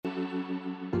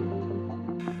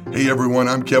Hey everyone,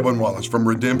 I'm Kevin Wallace from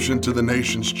Redemption to the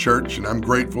Nations Church, and I'm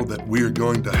grateful that we are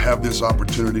going to have this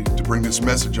opportunity to bring this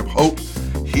message of hope,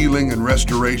 healing, and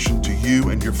restoration to you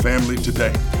and your family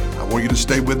today. I want you to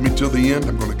stay with me till the end.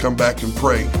 I'm going to come back and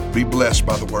pray. Be blessed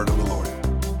by the word of the Lord.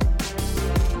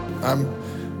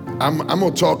 I'm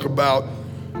going to talk about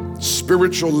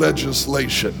spiritual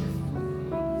legislation.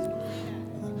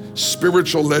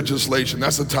 Spiritual legislation.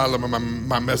 That's the title of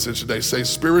my message today. Say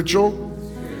spiritual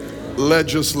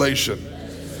legislation.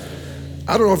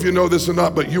 I don't know if you know this or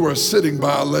not, but you are sitting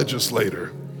by a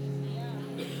legislator.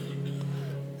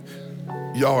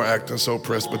 Y'all are acting so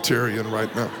Presbyterian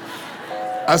right now.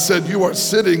 I said you are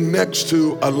sitting next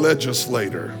to a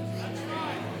legislator.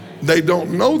 They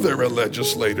don't know they're a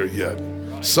legislator yet.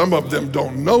 Some of them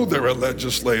don't know they're a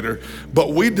legislator,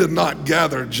 but we did not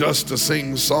gather just to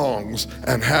sing songs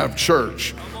and have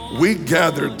church. We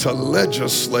gathered to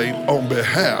legislate on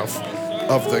behalf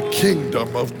of the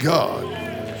kingdom of God.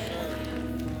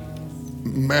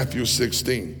 Matthew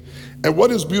 16. And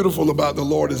what is beautiful about the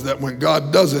Lord is that when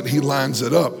God does it, he lines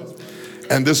it up.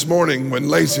 And this morning when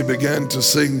Lacey began to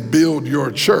sing Build Your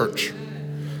Church,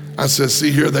 I said,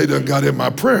 see here, they done got in my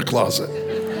prayer closet.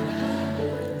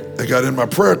 They got in my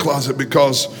prayer closet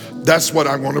because that's what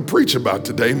I'm going to preach about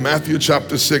today. Matthew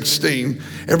chapter 16.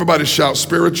 Everybody shout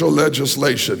spiritual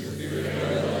legislation.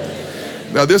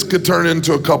 Now this could turn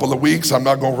into a couple of weeks. I'm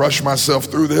not going to rush myself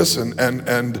through this,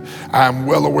 and I'm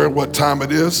well aware what time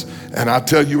it is. And I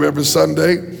tell you every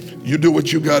Sunday, you do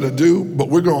what you got to do, but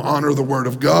we're going to honor the word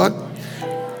of God,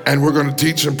 and we're going to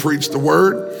teach and preach the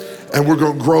word, and we're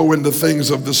going to grow in the things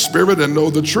of the Spirit and know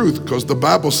the truth, because the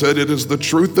Bible said it is the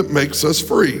truth that makes us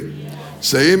free.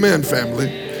 Say amen,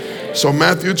 family. So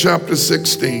Matthew chapter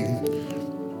 16.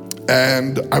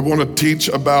 And I want to teach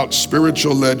about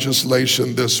spiritual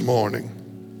legislation this morning.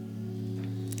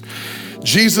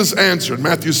 Jesus answered,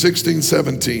 Matthew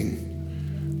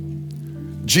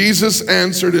 16:17. Jesus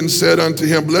answered and said unto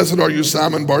him, Blessed are you,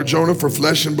 Simon Bar-Jonah, for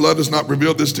flesh and blood has not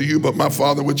revealed this to you, but my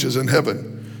Father which is in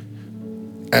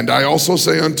heaven. And I also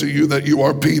say unto you that you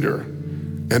are Peter,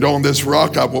 and on this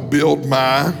rock I will build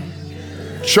my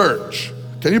church.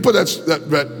 Can you put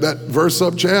that verse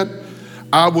up, Chad?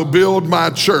 I will build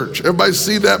my church. Everybody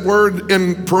see that word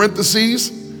in parentheses?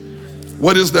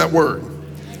 What is that word?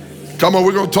 Come on,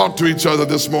 we're going to talk to each other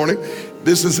this morning.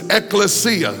 This is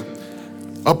ecclesia.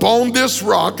 Upon this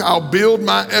rock I'll build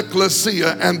my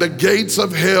ecclesia, and the gates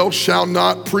of hell shall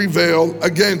not prevail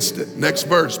against it. Next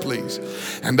verse, please.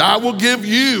 And I will give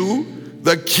you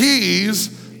the keys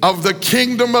of the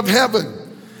kingdom of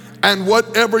heaven. And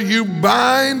whatever you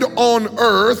bind on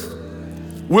earth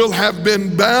will have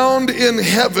been bound in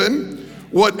heaven.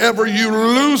 Whatever you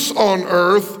loose on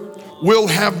earth will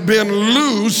have been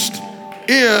loosed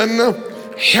in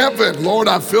heaven. Lord,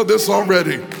 I feel this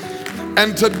already.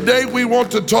 And today we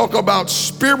want to talk about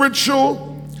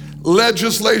spiritual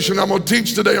legislation. I'm going to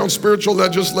teach today on spiritual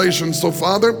legislation. So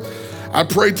Father, I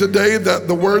pray today that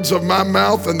the words of my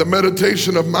mouth and the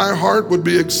meditation of my heart would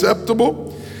be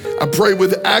acceptable. I pray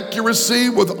with accuracy,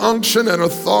 with unction and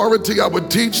authority, I would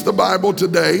teach the Bible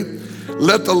today.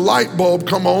 Let the light bulb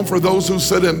come on for those who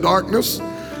sit in darkness.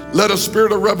 Let a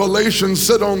spirit of revelation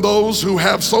sit on those who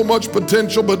have so much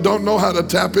potential but don't know how to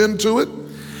tap into it.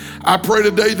 I pray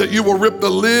today that you will rip the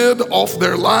lid off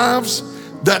their lives,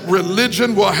 that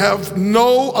religion will have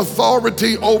no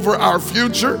authority over our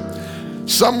future.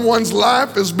 Someone's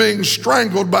life is being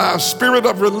strangled by a spirit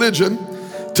of religion.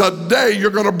 Today,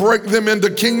 you're going to break them into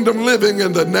kingdom living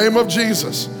in the name of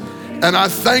Jesus. And I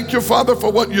thank you, Father, for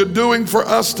what you're doing for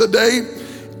us today.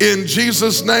 In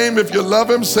Jesus' name, if you love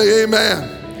him, say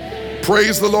amen.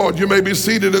 Praise the Lord. You may be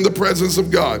seated in the presence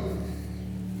of God.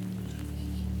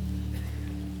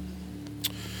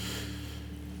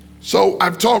 So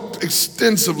I've talked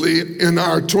extensively in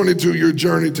our 22-year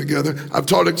journey together. I've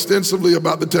talked extensively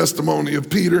about the testimony of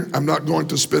Peter. I'm not going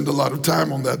to spend a lot of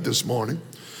time on that this morning,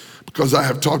 because I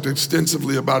have talked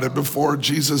extensively about it before.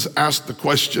 Jesus asked the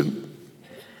question,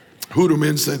 who do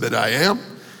men say that I am?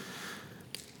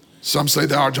 Some say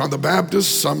thou art John the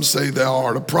Baptist, some say thou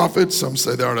art a prophet, some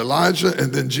say thou art Elijah,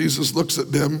 and then Jesus looks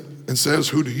at them and says,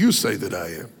 who do you say that I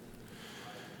am?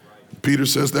 Peter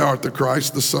says, thou art the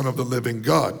Christ, the Son of the living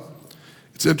God.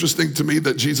 It's interesting to me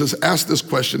that Jesus asked this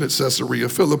question at Caesarea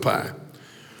Philippi,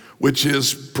 which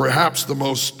is perhaps the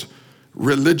most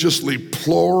religiously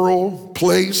plural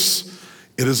place.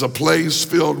 It is a place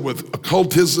filled with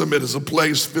occultism. It is a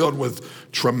place filled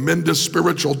with tremendous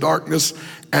spiritual darkness.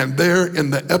 And there in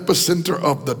the epicenter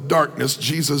of the darkness,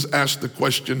 Jesus asked the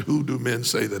question, who do men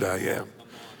say that I am?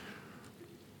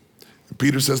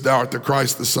 Peter says, thou art the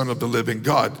Christ, the Son of the living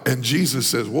God. And Jesus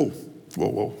says, whoa, Whoa,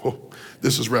 whoa, whoa.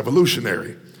 This is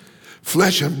revolutionary.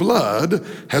 Flesh and blood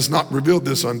has not revealed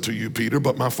this unto you, Peter,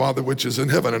 but my Father which is in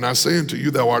heaven. And I say unto you,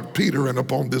 thou art Peter, and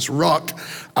upon this rock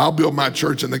I'll build my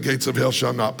church, and the gates of hell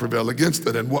shall not prevail against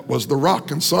it. And what was the rock?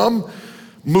 And some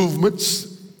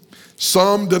movements,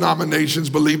 some denominations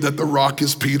believe that the rock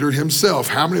is Peter himself.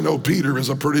 How many know Peter is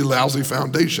a pretty lousy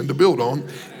foundation to build on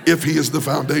if he is the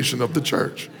foundation of the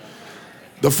church?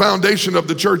 The foundation of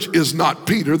the church is not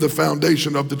Peter. The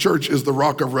foundation of the church is the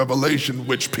rock of revelation,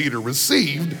 which Peter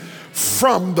received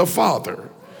from the Father.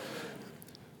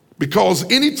 Because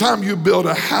anytime you build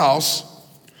a house,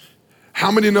 how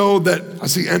many know that, I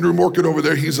see Andrew Morkett over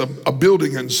there, he's a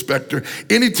building inspector.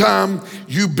 Anytime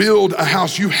you build a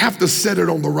house, you have to set it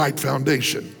on the right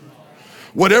foundation.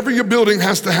 Whatever you're building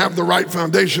has to have the right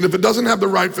foundation. If it doesn't have the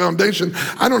right foundation,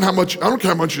 I don't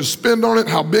care how much you spend on it,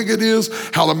 how big it is,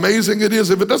 how amazing it is.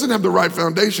 If it doesn't have the right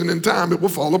foundation, in time, it will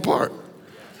fall apart.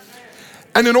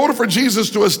 And in order for Jesus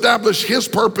to establish his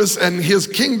purpose and his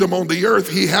kingdom on the earth,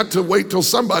 he had to wait till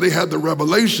somebody had the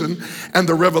revelation. And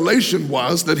the revelation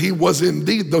was that he was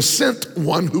indeed the sent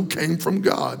one who came from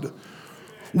God.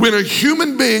 When a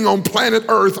human being on planet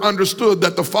Earth understood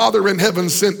that the Father in heaven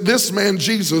sent this man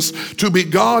Jesus to be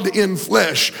God in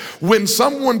flesh, when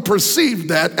someone perceived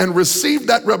that and received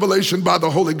that revelation by the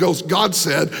Holy Ghost,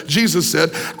 Jesus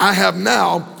said, I have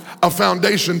now a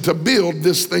foundation to build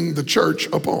this thing, the church,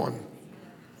 upon.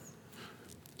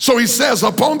 So he says,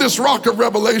 upon this rock of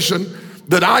revelation,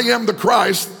 that I am the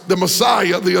Christ, the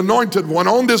Messiah, the anointed one.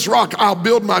 On this rock, I'll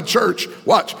build my church.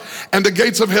 Watch. And the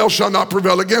gates of hell shall not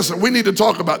prevail against it. We need to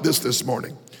talk about this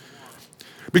morning.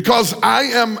 Because I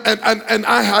am, and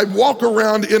I walk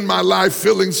around in my life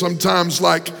feeling sometimes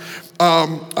like,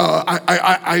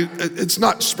 it's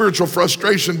not spiritual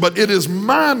frustration, but it is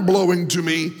mind-blowing to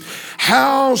me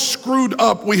how screwed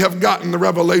up we have gotten the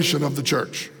revelation of the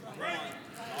church.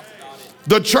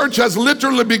 The church has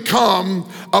literally become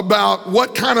about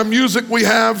what kind of music we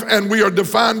have, and we are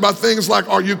defined by things like,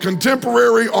 are you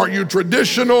contemporary? Are you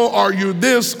traditional? Are you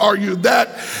this? Are you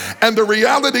that? And the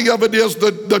reality of it is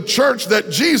the church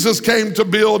that Jesus came to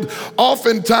build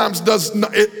oftentimes does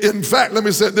not, in fact, let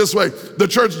me say it this way, the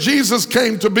church Jesus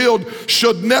came to build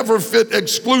should never fit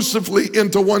exclusively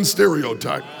into one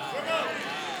stereotype.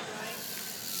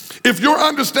 If your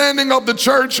understanding of the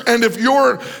church and if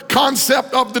your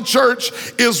concept of the church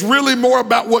is really more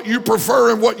about what you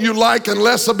prefer and what you like and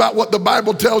less about what the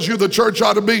Bible tells you the church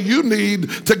ought to be, you need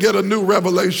to get a new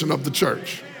revelation of the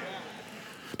church.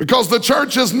 Because the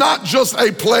church is not just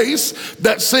a place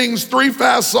that sings 3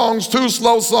 fast songs, 2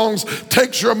 slow songs,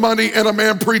 takes your money, and a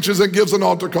man preaches and gives an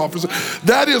altar call.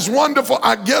 That is wonderful.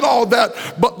 I get all that.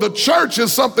 But the church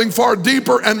is something far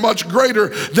deeper and much greater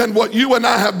than what you and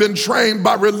I have been trained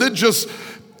by religious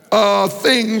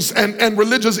things and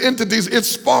religious entities.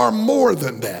 It's far more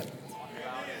than that.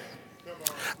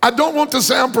 I don't want to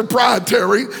sound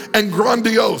proprietary and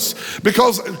grandiose,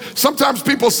 because sometimes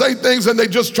people say things and they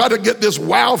just try to get this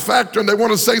wow factor, and they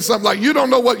want to say something like, you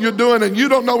don't know what you're doing and you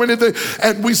don't know anything.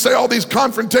 And we say all these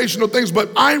confrontational things,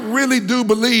 but I really do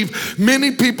believe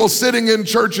many people sitting in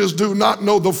churches do not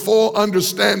know the full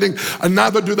understanding, and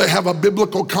neither do they have a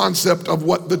biblical concept of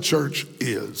what the church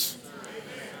is.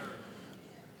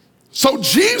 So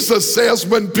Jesus says,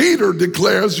 when Peter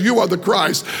declares, you are the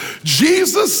Christ,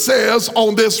 Jesus says,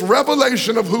 on this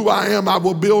revelation of who I am, I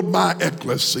will build my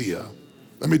ecclesia.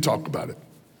 Let me talk about it.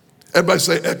 Everybody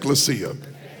say ecclesia.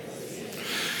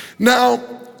 Now,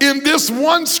 in this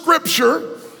one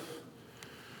scripture,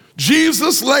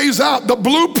 Jesus lays out the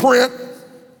blueprint.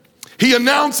 He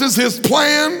announces his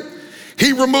plan.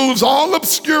 He removes all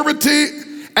obscurity,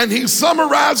 and he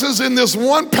summarizes in this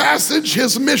one passage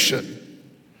his mission.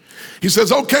 He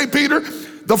says, okay, Peter,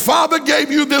 the Father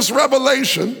gave you this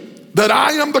revelation that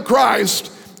I am the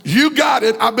Christ. You got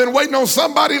it. I've been waiting on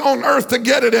somebody on earth to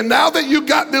get it. And now that you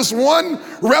got this one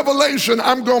revelation,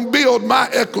 I'm going to build my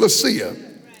ecclesia.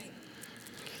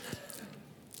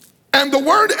 And the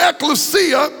word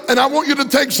ecclesia, and I want you to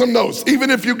take some notes, even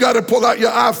if you got to pull out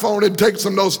your iPhone and take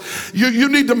some notes, you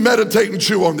need to meditate and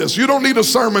chew on this. You don't need a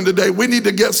sermon today. We need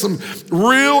to get some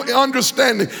real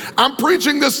understanding. I'm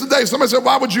preaching this today. Somebody said,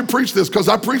 why would you preach this? Because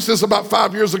I preached this about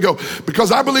 5 years ago.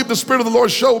 Because I believe the Spirit of the Lord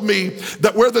showed me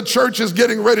that where the church is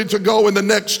getting ready to go in the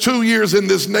next 2 years in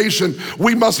this nation,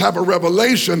 we must have a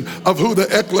revelation of who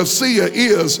the ecclesia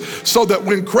is, so that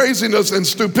when craziness and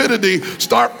stupidity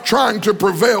start trying to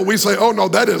prevail, we say, oh no,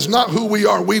 that is not who we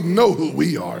are. We know who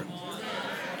we are.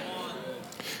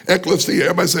 Ecclesia,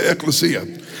 everybody say ecclesia.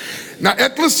 Now,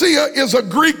 ecclesia is a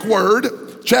Greek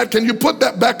word Chad, can you put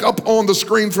that back up on the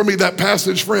screen for me, that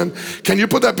passage, friend? Can you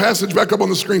put that passage back up on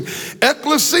the screen?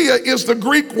 Ecclesia is the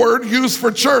Greek word used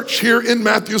for church here in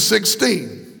Matthew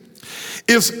 16.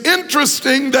 It's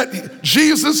interesting that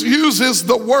Jesus uses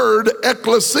the word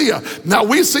ecclesia. Now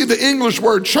we see the English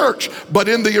word church, but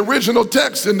in the original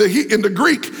text, in the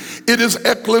Greek, it is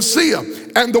ecclesia.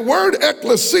 And the word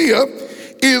ecclesia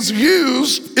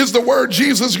is the word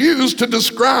Jesus used to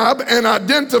describe and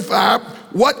identify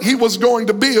what he was going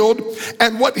to build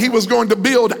and what he was going to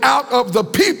build out of the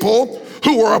people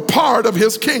who are a part of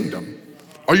his kingdom.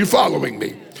 Are you following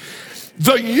me?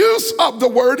 The use of the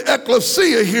word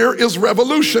ecclesia here is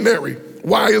revolutionary.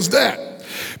 Why is that?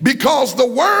 Because the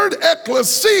word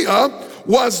ecclesia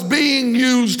was being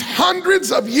used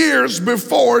hundreds of years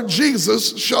before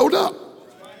Jesus showed up.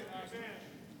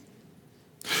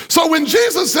 So when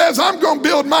Jesus says, I'm going to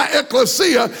build my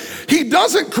ecclesia, he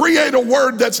doesn't create a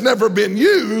word that's never been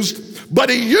used, but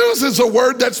he uses a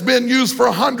word that's been used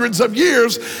for hundreds of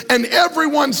years, and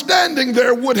everyone standing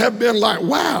there would have been like,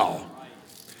 wow.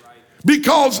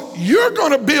 Because you're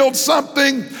going to build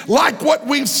something like what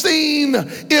we've seen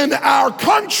in our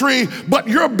country, but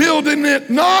you're building it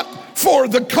not for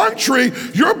the country,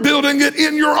 you're building it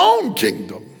in your own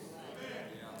kingdom.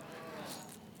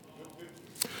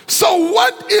 So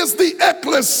what is the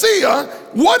ecclesia?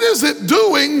 What is it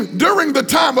doing during the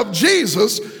time of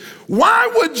Jesus? Why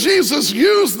would Jesus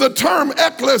use the term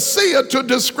ecclesia to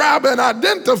describe and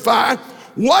identify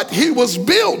what he was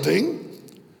building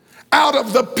out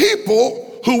of the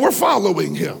people who were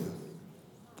following him?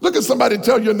 Look at somebody,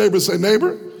 tell your neighbor, say,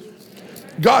 neighbor,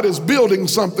 God is building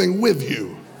something with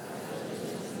you.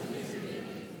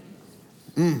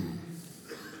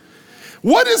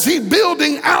 What is he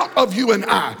building out of you and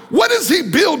I? What is he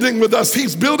building with us?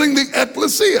 He's building the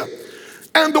ecclesia.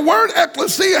 And the word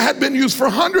ecclesia had been used for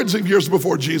hundreds of years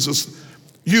before Jesus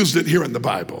used it here in the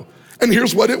Bible. And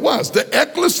here's what it was. The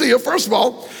ecclesia, first of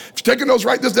all, if you're taking those,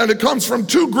 write this down. It comes from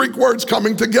two Greek words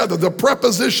coming together. The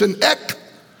preposition ek,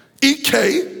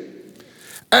 ek,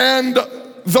 and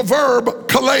the verb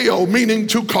kaleo, meaning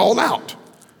to call out.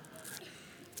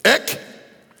 Ek,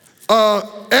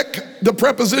 the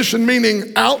preposition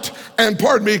meaning out, and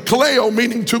kaleo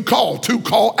meaning to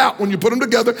call out. When you put them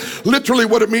together, literally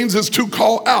what it means is to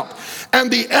call out. And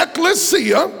the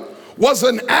ecclesia was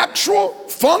an actual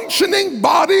functioning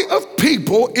body of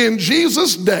people in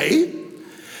Jesus' day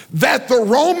that the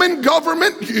Roman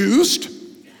government used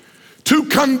to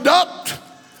conduct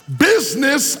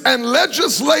business and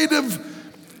legislative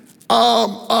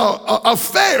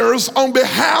affairs on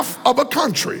behalf of a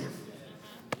country.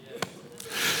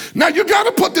 Now you got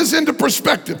to put this into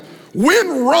perspective.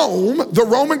 When Rome, the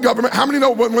Roman government, how many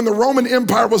know when the Roman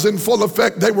Empire was in full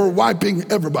effect, they were wiping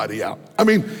everybody out? I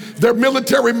mean, their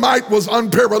military might was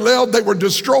unparalleled. They were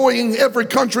destroying every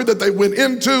country that they went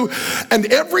into.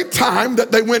 And every time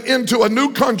that they went into a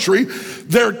new country,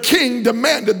 their king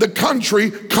demanded the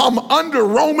country come under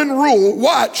Roman rule,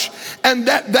 watch, and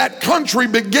that country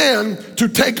began to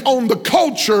take on the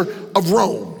culture of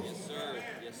Rome.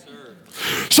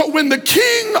 So when the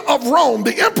king of Rome,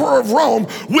 the emperor of Rome,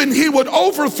 when he would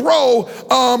overthrow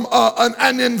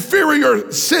an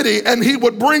inferior city and he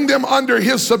would bring them under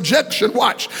his subjection,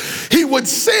 watch, he would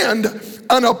send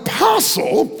an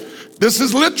apostle. This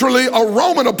is literally a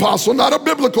Roman apostle, not a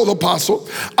biblical apostle.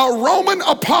 A Roman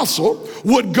apostle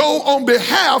would go on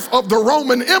behalf of the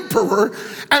Roman emperor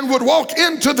and would walk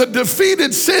into the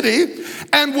defeated city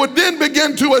and would then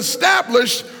begin to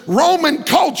establish Roman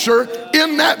culture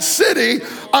in that city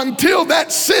until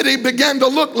that city began to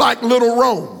look like little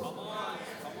Rome.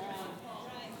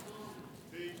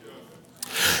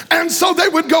 And so they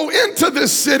would go into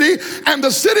this city, and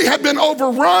the city had been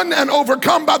overrun and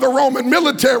overcome by the Roman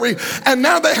military, and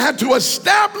now they had to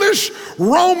establish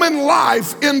Roman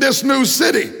life in this new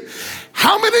city.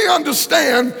 How many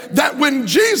understand that when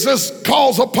Jesus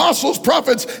calls apostles,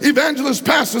 prophets, evangelists,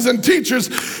 pastors, and teachers,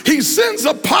 he sends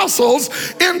apostles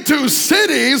into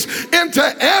cities, into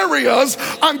areas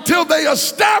until they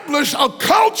establish a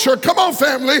culture, come on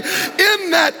family,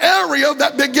 in that area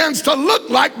that begins to look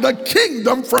like the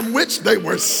kingdom from which they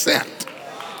were sent.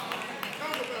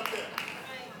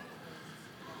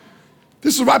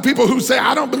 This is why people who say,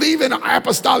 I don't believe in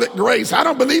apostolic grace, I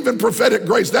don't believe in prophetic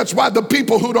grace. That's why the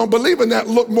people who don't believe in that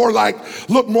look more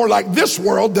like this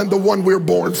world than the one we're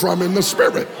born from in the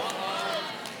spirit.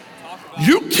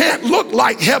 You can't look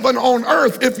like heaven on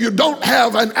earth if you don't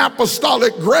have an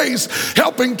apostolic grace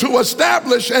helping to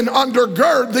establish and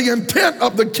undergird the intent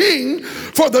of the king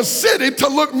for the city to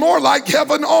look more like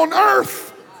heaven on earth.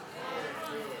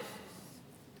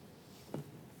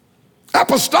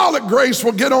 Apostolic grace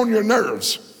will get on your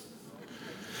nerves,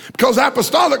 because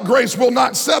apostolic grace will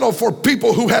not settle for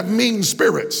people who have mean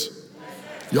spirits.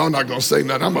 Y'all not gonna say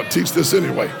nothing. I'm gonna teach this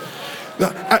anyway.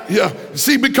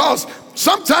 See, because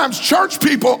sometimes church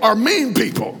people are mean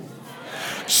people.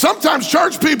 Sometimes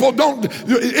church people don't,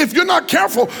 if you're not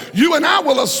careful, you and I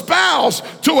will espouse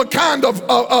to a kind of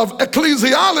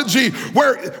ecclesiology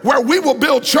where we will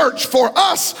build church for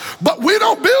us, but we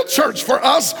don't build church for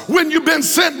us when you've been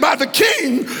sent by the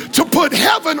King to put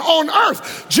heaven on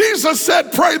earth. Jesus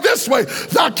said, pray this way,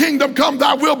 thy kingdom come,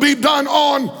 thy will be done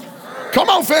on, come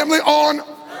on family, on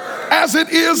as it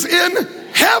is in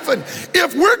heaven.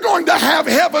 If we're going to have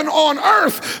heaven on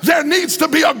earth, there needs to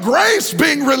be a grace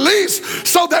being released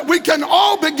so that we can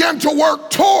all begin to work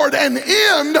toward an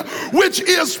end, which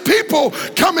is people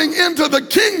coming into the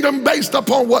kingdom based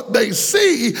upon what they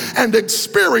see and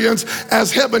experience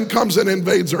as heaven comes and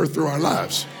invades earth through our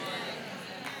lives.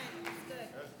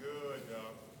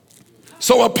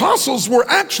 So apostles were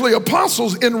actually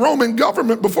apostles in Roman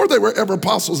government before they were ever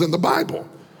apostles in the Bible.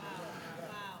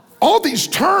 All these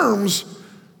terms,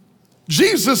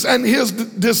 Jesus and his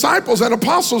disciples and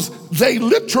apostles, they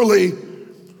literally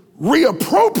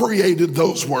reappropriated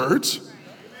those words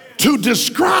to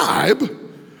describe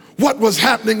what was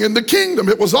happening in the kingdom.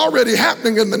 It was already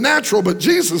happening in the natural, but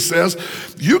Jesus says,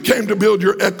 you came to build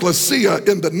your ecclesia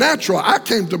in the natural. I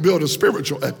came to build a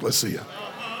spiritual ecclesia.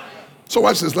 So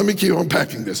watch this. Let me keep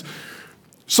unpacking this.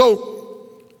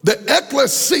 So the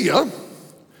ecclesia,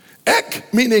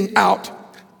 ek meaning out,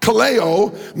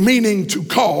 kaleo meaning to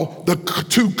call,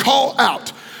 to call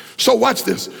out. So watch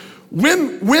this.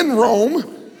 When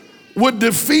Rome would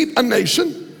defeat a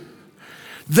nation,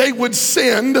 they would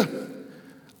send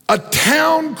a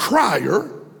town crier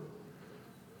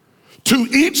to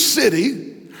each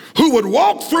city who would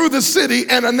walk through the city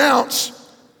and announce,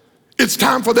 it's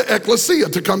time for the ecclesia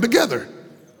to come together.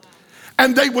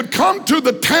 And they would come to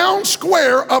the town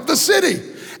square of the city,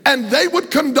 and they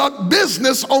would conduct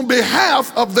business on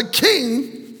behalf of the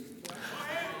king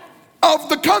of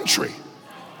the country.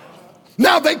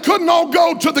 Now, they couldn't all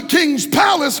go to the king's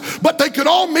palace, but they could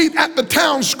all meet at the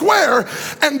town square,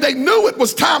 and they knew it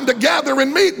was time to gather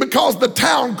and meet because the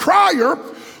town crier,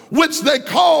 which they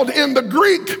called in the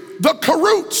Greek the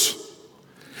karoots.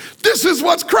 This is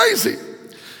what's crazy.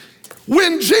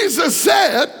 When Jesus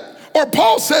said, or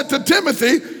Paul said to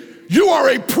Timothy, you are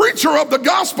a preacher of the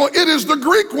gospel, it is the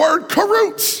Greek word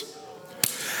karoots.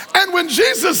 And when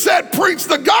Jesus said preach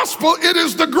the gospel, it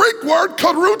is the Greek word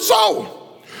karuzo.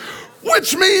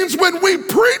 Which means when we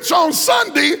preach on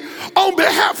Sunday on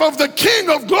behalf of the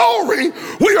King of Glory,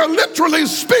 we are literally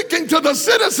speaking to the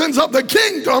citizens of the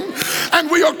kingdom, and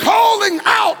we are calling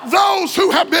out those who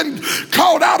have been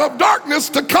called out of darkness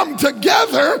to come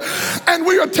together, and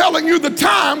we are telling you the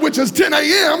time, which is 10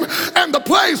 a.m., and the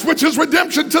place, which is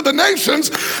redemption to the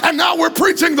nations, and now we're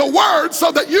preaching the word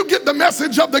so that you get the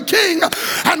message of the King,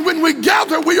 and when we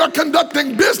gather, we are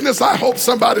conducting business. I hope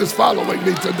somebody's following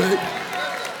me today.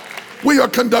 We are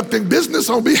conducting business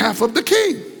on behalf of the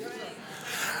King.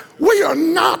 We are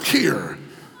not here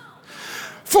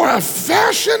for a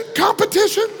fashion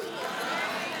competition.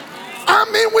 I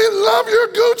mean, we love your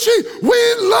Gucci.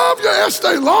 We love your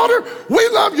Estee Lauder. We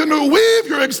love your new weave,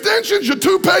 your extensions, your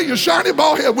toupee, your shiny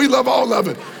bald head. We love all of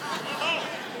it.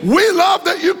 We love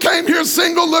that you came here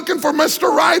single looking for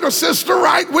Mr. Right or Sister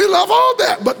Right. We love all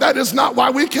that, but that is not why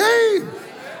we came.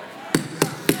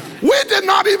 We did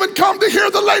not even come to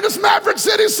hear the latest Maverick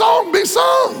City song be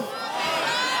sung.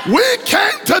 We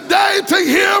came today to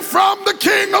hear from the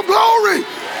King of Glory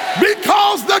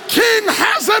because the King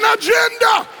has an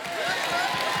agenda.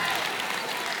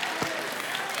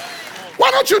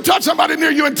 Why don't you touch somebody near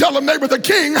you and tell them, neighbor, the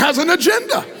King has an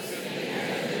agenda.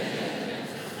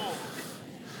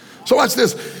 So watch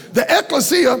this. The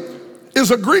ecclesia is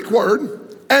a Greek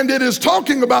word, and it is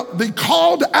talking about the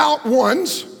called out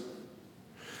ones.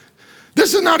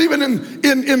 This is not even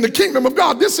in the kingdom of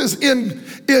God. This is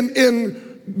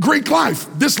in Greek life.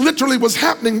 This literally was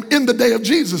happening in the day of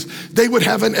Jesus. They would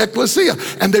have an ecclesia,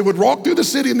 and they would walk through the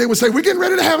city, and they would say, we're getting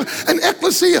ready to have an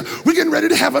ecclesia. We're getting ready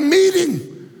to have a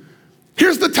meeting.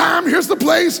 Here's the time, here's the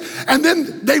place. And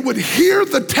then they would hear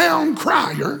the town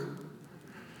crier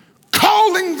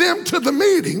calling them to the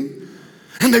meeting,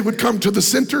 and they would come to the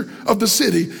center of the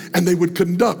city, and they would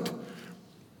conduct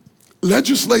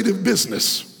legislative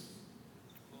business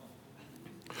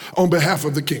on behalf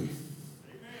of the King.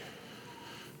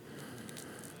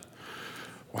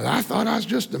 Well, I thought I was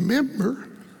just a member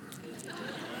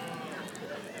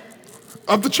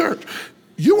of the church.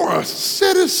 You are a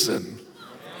citizen.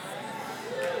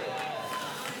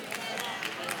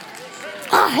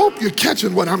 I hope you're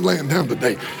catching what I'm laying down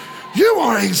today. You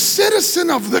are a citizen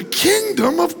of the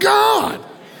kingdom of God.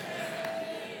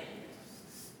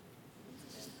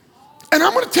 And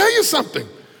I'm going to tell you something.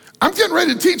 I'm getting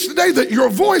ready to teach today that your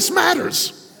voice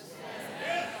matters.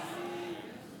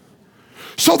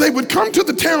 So they would come to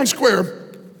the town square.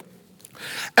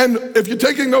 And if you're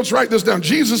taking notes, write this down.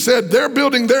 Jesus said, they're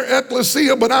building their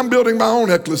ecclesia, but I'm building my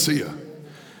own ecclesia.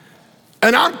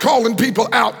 And I'm calling people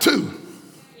out too.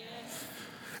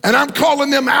 And I'm calling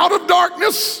them out of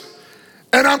darkness.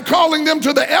 And I'm calling them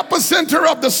to the epicenter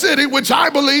of the city, which I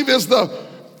believe is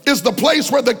the place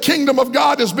where the kingdom of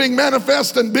God is being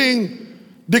manifest and being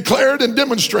declared and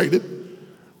demonstrated.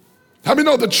 How many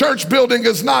know the church building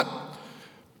is not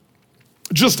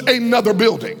just another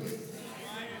building?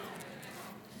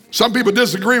 Some people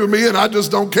disagree with me and I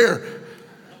just don't care.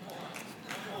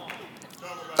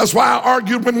 That's why I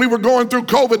argued when we were going through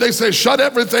COVID. They say, shut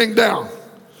everything down.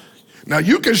 Now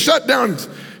you can shut down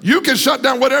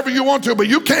whatever you want to, but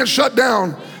you can't shut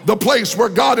down the place where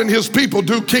God and his people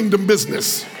do kingdom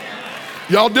business.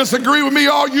 Y'all disagree with me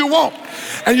all you want.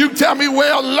 And you tell me,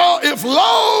 well, if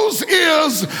Lowe's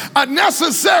is a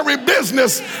necessary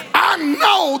business, I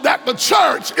know that the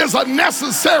church is a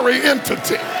necessary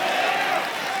entity.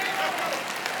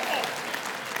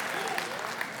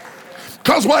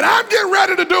 Because what I'm getting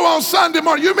ready to do on Sunday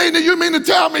morning, you mean to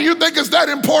tell me you think it's that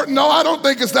important? No, I don't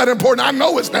think it's that important. I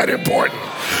know it's that important.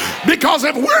 Because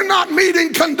if we're not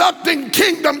meeting conducting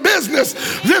kingdom business,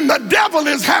 then the devil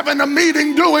is having a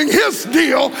meeting doing his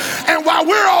deal. And while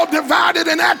we're all divided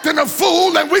and acting a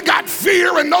fool and we got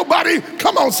fear and nobody,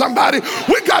 come on somebody,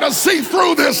 we got to see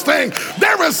through this thing.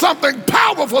 There is something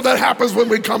powerful that happens when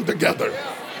we come together.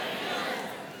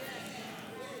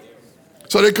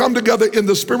 So they come together in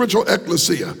the spiritual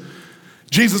ecclesia.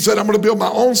 Jesus said, I'm going to build my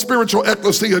own spiritual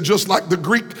ecclesia just like the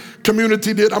Greek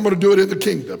community did. I'm going to do it in the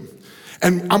kingdom.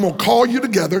 And I'm going to call you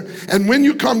together. And when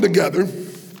you come together,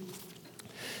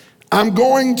 I'm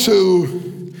going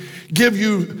to give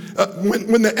you,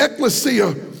 when the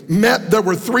ecclesia met, there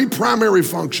were three primary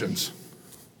functions.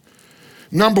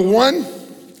 Number one,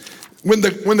 when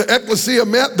the ecclesia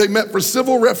met, they met for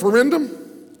civil referendum.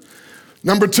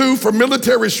 Number two, for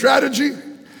military strategy.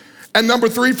 And number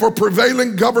three, for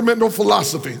prevailing governmental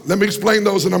philosophy. Let me explain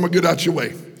those and I'm gonna get out your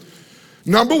way.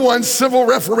 Number one, civil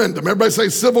referendum. Everybody say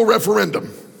civil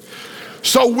referendum.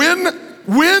 So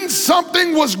when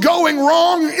something was going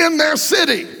wrong in their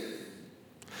city,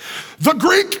 the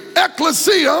Greek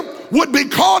ecclesia would be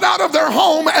called out of their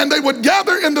home and they would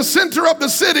gather in the center of the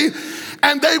city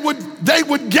and they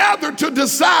would gather to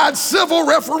decide civil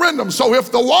referendum. So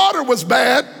if the water was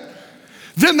bad,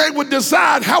 then they would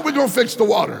decide how we're gonna fix the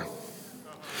water.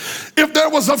 If there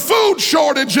was a food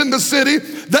shortage in the city,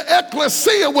 the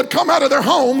ecclesia would come out of their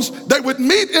homes, they would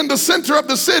meet in the center of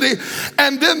the city,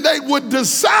 and then they would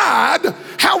decide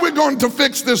how we're going to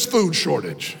fix this food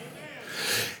shortage.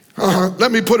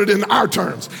 Let me put it in our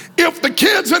terms. If the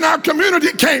kids in our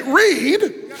community can't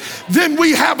read, then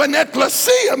we have an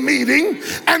ecclesia meeting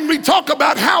and we talk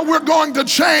about how we're going to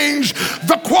change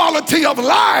the quality of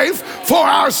life for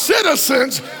our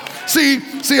citizens. See,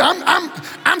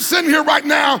 I'm sitting here right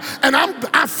now and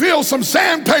I feel some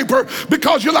sandpaper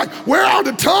because you're like, where are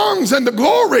the tongues and the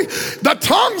glory? The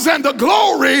tongues and the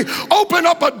glory open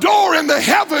up a door in the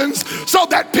heavens so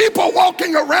that people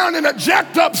walking around in a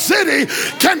jacked up city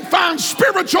can find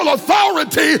spiritual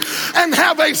authority and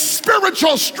have a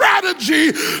spiritual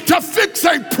strategy to fix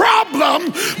a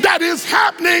problem that is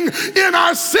happening in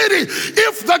our city.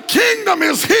 If the kingdom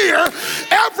is here,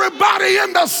 everybody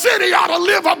in the city ought to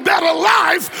live a better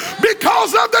life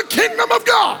because of the kingdom of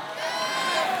God.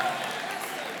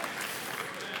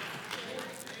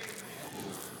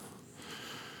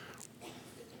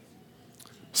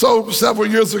 So several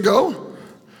years ago,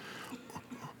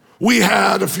 we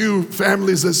had a few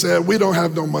families that said, we don't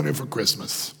have no money for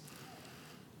Christmas.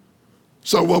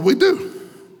 So what we do,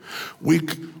 we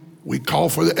call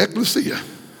for the ecclesia.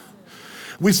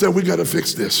 We said, we got to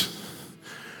fix this.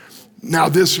 Now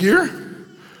this year,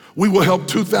 we will help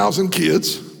 2,000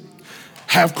 kids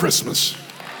have Christmas.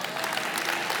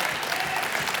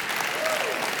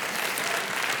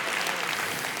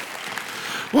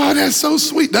 Well, that's so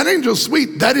sweet. That ain't just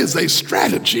sweet. That is a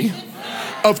strategy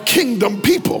of kingdom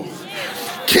people.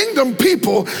 kingdom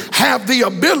people have the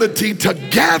ability to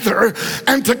gather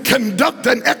and to conduct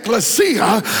an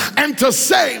ecclesia and to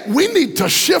say, we need to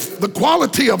shift the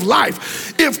quality of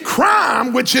life. If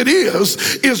crime, which it is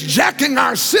jacking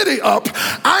our city up,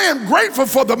 I am grateful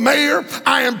for the mayor.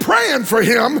 I am praying for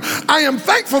him. I am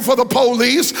thankful for the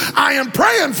police. I am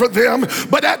praying for them.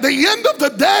 But at the end of the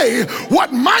day,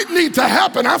 what might need to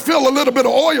happen, I feel a little bit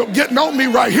of oil getting on me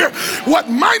right here. What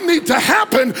might need to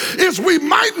happen is we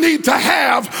might need to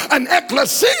have an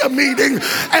ecclesia meeting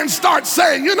and start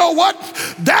saying, you know what?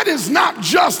 That is not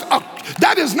just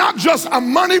a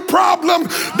money problem.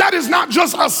 That is not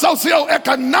just a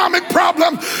socioeconomic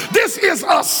problem. This is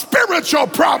a spiritual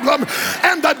problem.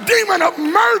 And the demon of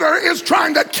murder is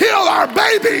trying to kill our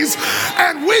babies.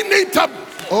 And we need to,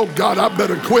 oh God, I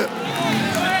better quit.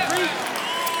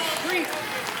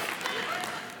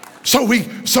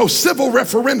 So civil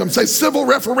referendum, say civil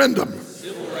referendum.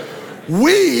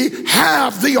 We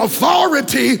have the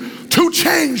authority to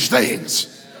change things.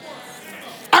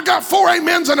 I got 4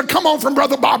 amens and a come on from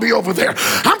Brother Bobby over there.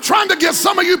 I'm trying to get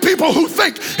some of you people who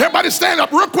think, everybody stand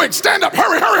up real quick, stand up,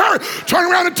 hurry, hurry, hurry.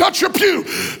 Turn around and touch your pew.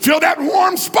 Feel that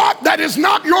warm spot. That is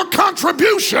not your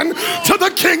contribution to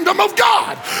the kingdom of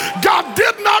God. God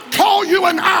did not call you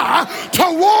and I to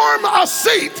warm a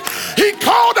seat. He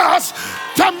called us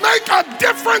to make a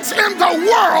difference in the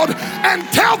world and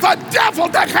tell the devil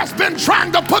that has been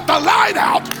trying to put the light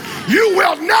out, you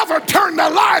will never turn the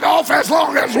light off as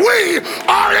long as we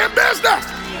are in business.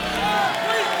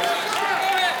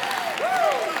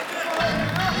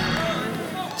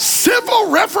 Civil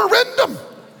referendum.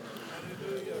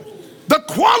 The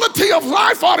quality of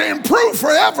life ought to improve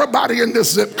for everybody in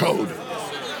this zip code.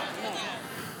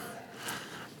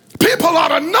 People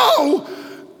ought to know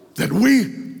that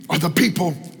we are the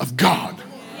people of God.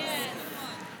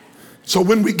 So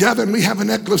when we gather and we have an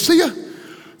ecclesia,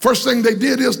 first thing they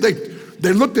did is they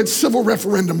looked at civil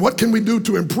referendum. What can we do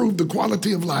to improve the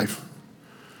quality of life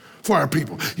for our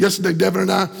people? Yesterday, Devin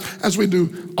and I, as we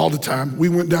do all the time, we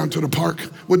went down to the park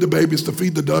with the babies to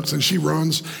feed the ducks, and she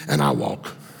runs and I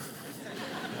walk.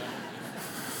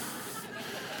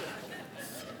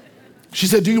 She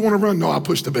said, do you want to run? No, I'll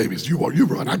push the babies. You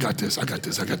run. I got this.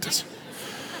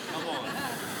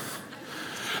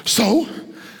 So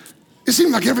it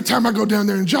seems like every time I go down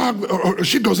there and jog, or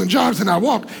she goes and jogs and I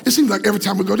walk, it seems like every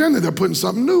time we go down there, they're putting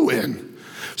something new in.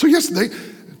 So yesterday,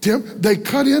 Tim, they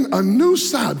cut in a new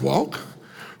sidewalk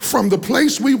from the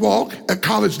place we walk at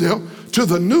Collegedale to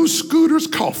the new Scooter's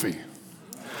Coffee.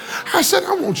 I said,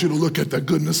 I want you to look at the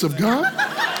goodness of God.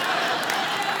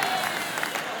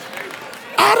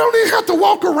 I don't even have to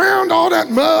walk around all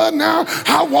that mud now.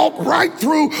 I walk right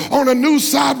through on a new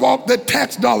sidewalk that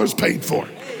tax dollars paid for.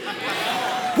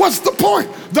 What's the point?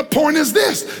 The point is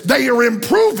this: they are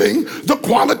improving the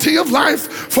quality of life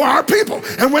for our people.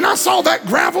 And when I saw that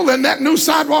gravel and that new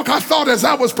sidewalk, I thought, as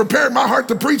I was preparing my heart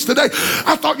to preach today,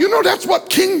 I thought, you know, that's what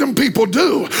kingdom people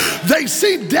do. They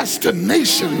see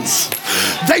destinations.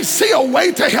 They see a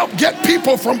way to help get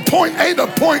people from point A to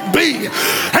point B.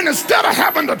 And instead of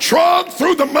having to trudge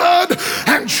through the mud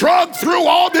and trudge through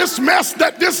all this mess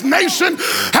that this nation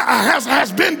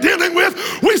has been dealing with,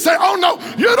 we say, oh no,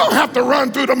 you don't have to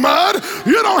run through the mud.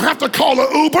 You don't have to call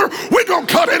an Uber. We're going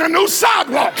to cut in a new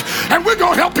sidewalk and we're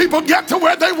going to help people get to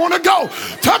where they want to go.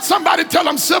 Touch somebody, tell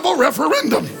them civil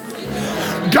referendum.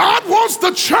 God wants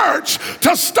the church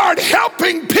to start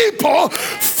helping people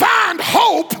find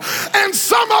hope, and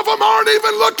some of them aren't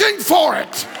even looking for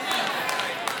it.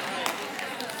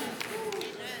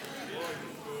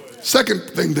 Second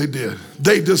thing they did,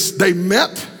 they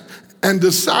met and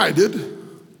decided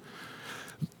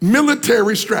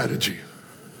military strategy.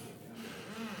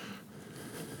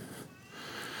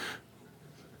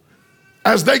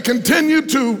 As they continued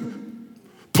to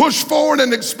push forward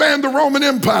and expand the Roman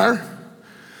Empire,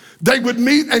 they would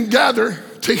meet and gather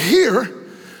to hear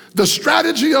the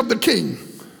strategy of the king.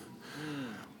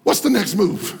 What's the next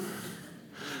move?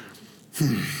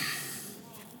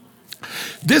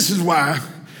 This is why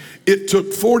it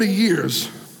took 40 years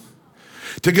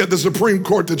to get the Supreme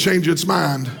Court to change its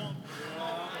mind.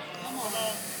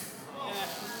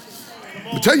 I'm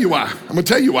gonna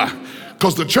tell you why.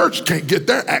 Because the church can't get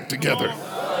their act together.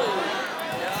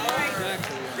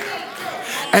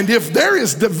 And if there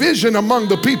is division among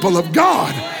the people of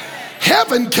God,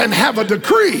 Heaven can have a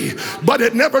decree, but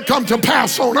it never come to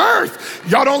pass on earth.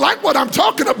 Y'all don't like what I'm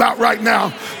talking about right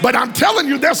now, but I'm telling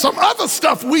you there's some other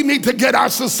stuff we need to get our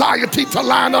society to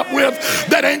line up with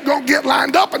that ain't gonna get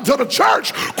lined up until the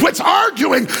church quits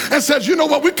arguing and says, you know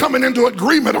what, we're coming into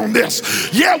agreement on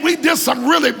this. Yeah, we did some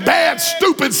really bad,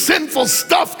 stupid, sinful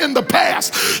stuff in the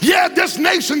past. Yeah, this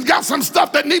nation's got some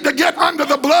stuff that need to get under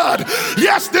the blood.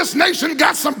 Yes, this nation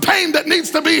got some pain that needs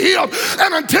to be healed.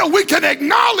 And until we can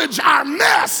acknowledge our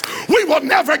mess, we will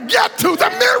never get to the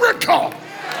miracle.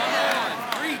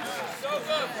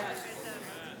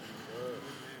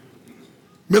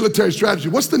 Military strategy.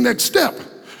 What's the next step?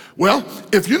 Well,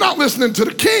 if you're not listening to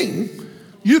the king,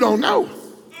 you don't know.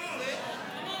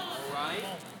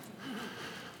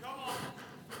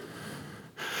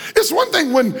 It's one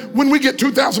thing when we get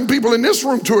 2,000 people in this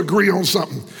room to agree on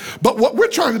something, but what we're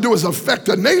trying to do is affect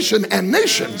a nation and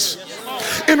nations.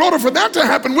 In order for that to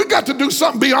happen, we got to do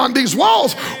something beyond these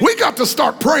walls. We got to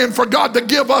start praying for God to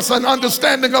give us an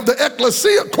understanding of the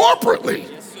ecclesia corporately.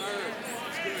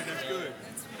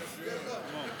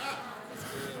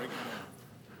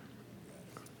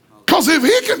 Because if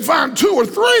he can find 2 or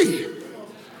 3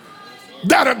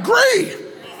 that agree,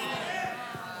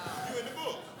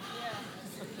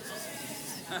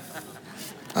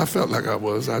 I felt like I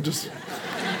was. I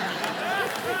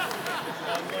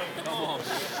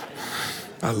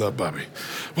love Bobby.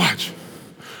 Watch.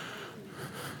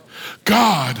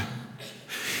 God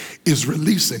is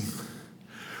releasing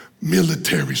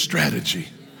military strategy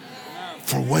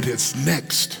for what is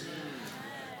next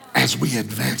as we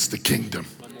advance the kingdom.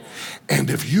 And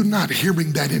if you're not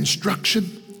hearing that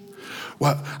instruction,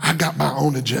 well, I got my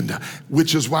own agenda,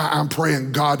 which is why I'm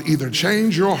praying God either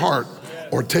change your heart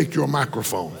or take your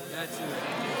microphone.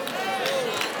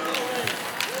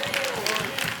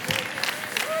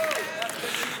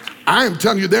 I am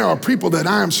telling you, there are people that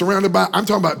I am surrounded by. I'm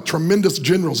talking about tremendous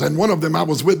generals. And one of them I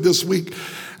was with this week,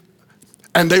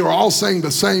 and they were all saying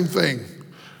the same thing.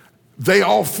 They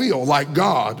all feel like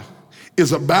God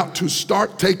is about to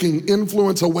start taking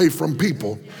influence away from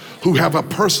people who have a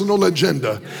personal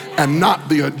agenda and not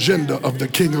the agenda of the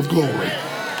King of Glory.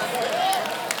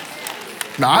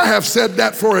 Now, I have said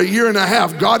that for a year and a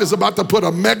half. God is about to put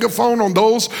a megaphone on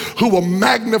those who will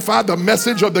magnify the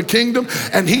message of the kingdom,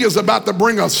 and he is about to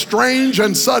bring a strange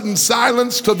and sudden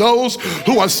silence to those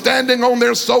who are standing on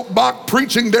their soapbox,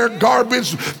 preaching their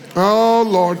garbage. Oh,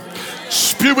 Lord.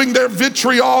 Spewing their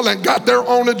vitriol and got their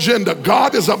own agenda.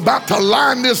 God is about to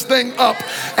line this thing up,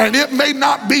 and it may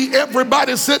not be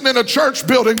everybody sitting in a church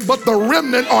building, but the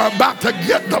remnant are about to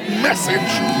get the message.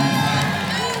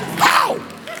 Pow!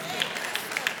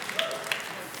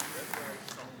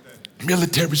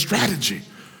 Military strategy.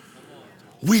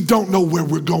 We don't know where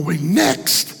we're going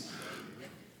next.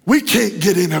 We can't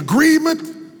get in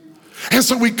agreement. And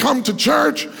so we come to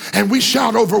church and we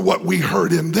shout over what we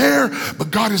heard in there,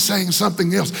 but God is saying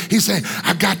something else. He's saying,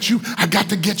 I got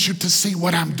to get you to see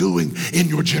what I'm doing in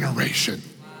your generation.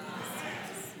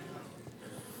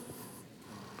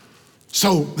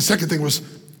 So the second thing was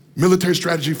military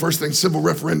strategy, first thing, civil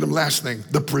referendum, last thing,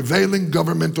 the prevailing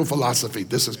governmental philosophy.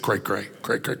 This is cray.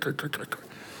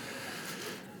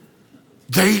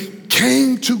 They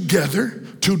came together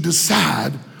to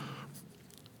decide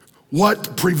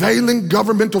what prevailing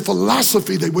governmental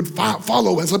philosophy they would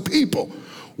follow as a people.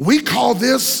 We call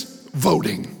this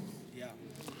voting.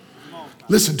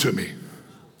 Listen to me.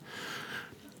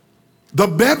 The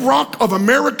bedrock of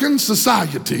American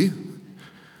society.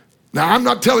 Now, I'm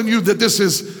not telling you that this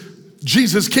is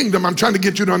Jesus' kingdom. I'm trying to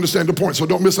get you to understand the point, so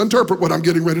don't misinterpret what I'm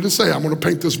getting ready to say. I'm going to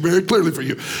paint this very clearly for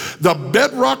you. The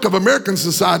bedrock of American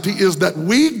society is that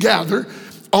we gather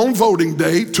on voting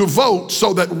day to vote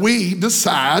so that we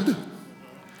decide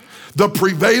the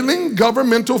prevailing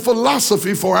governmental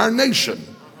philosophy for our nation.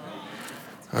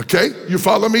 Okay, you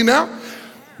follow me now?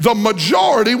 The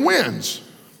majority wins.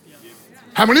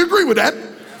 How many agree with that?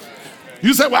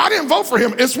 You say, well, I didn't vote for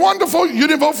him. It's wonderful. You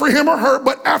didn't vote for him or her,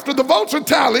 but after the votes are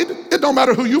tallied, it don't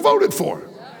matter who you voted for.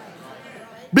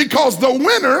 Because the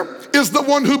winner is the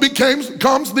one who becomes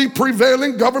the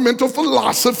prevailing governmental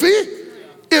philosophy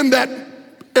in that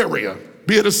area,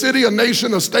 be it a city, a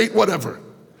nation, a state, whatever.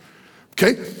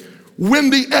 Okay? When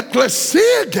the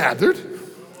ecclesia gathered,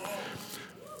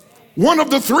 one of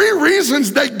the 3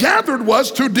 reasons they gathered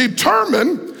was to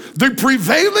determine the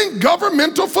prevailing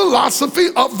governmental philosophy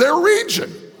of their region.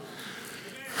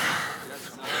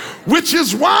 Which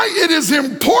is why it is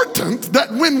important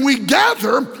that when we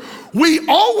gather, we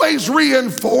always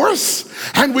reinforce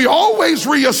and we always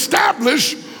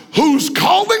reestablish who's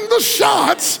calling the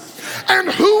shots and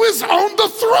who is on the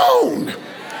throne.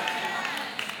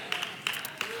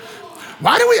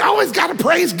 Why do we always got to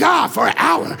praise God for an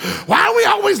hour? Why are we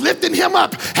always lifting him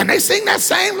up? And they sing that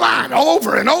same line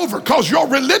over and over because your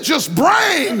religious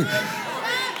brain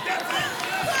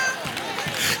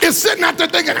is sitting out there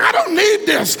thinking, I don't need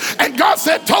this. And God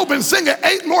said, Tobin, sing it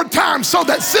 8 more times so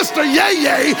that Sister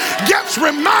Yeye gets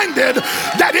reminded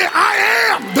that I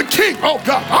am the king. Oh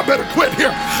God, I better quit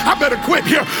here. I better quit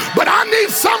here. But I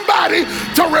need somebody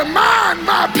to remind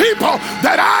my people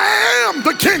that I am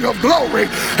the King of glory,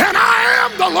 and I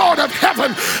am the Lord of heaven,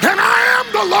 and I am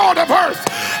the Lord of earth.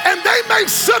 And they may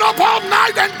sit up all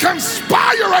night and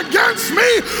conspire against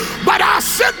me, but I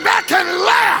sit back and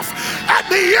laugh. At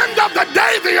the end of the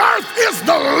day, the earth is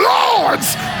the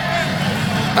Lord's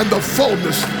and the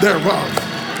fullness thereof.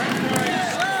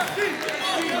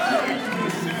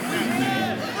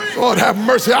 Lord have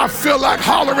mercy, I feel like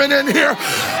hollering in here.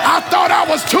 I thought I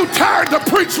was too tired to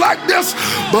preach like this,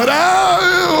 but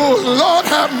Lord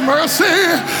have mercy.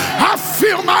 I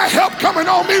feel my help coming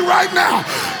on me right now.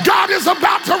 God is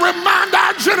about to remind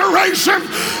our generation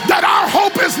that our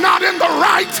hope is not in the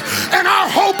right and our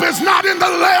hope is not in the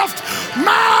left.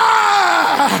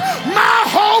 My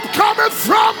hope cometh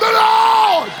from the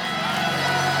Lord.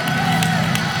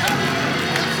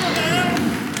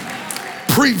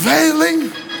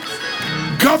 Prevailing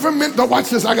government. Now watch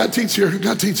this. I got to teach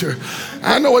here.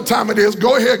 I know what time it is.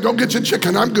 Go ahead. Go get your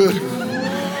chicken. I'm good.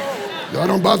 Y'all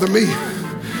don't bother me.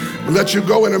 We'll let you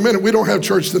go in a minute. We don't have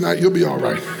church tonight. You'll be all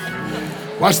right.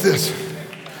 Watch this.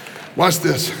 Watch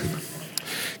this.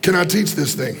 Can I teach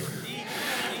this thing?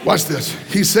 Watch this.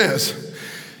 He says,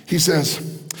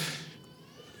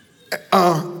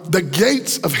 the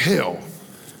gates of hell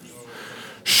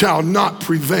shall not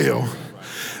prevail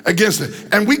against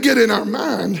it. And we get in our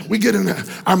mind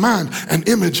an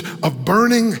image of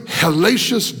burning,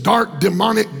 hellacious, dark,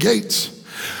 demonic gates.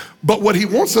 But what he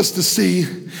wants us to see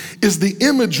is the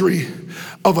imagery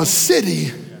of a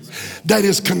city that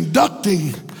is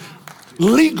conducting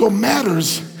legal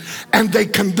matters, and they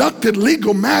conducted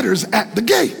legal matters at the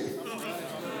gate.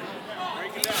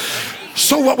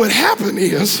 So what would happen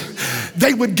is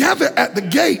they would gather at the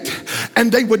gate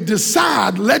and they would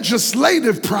decide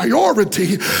legislative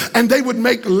priority, and they would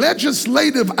make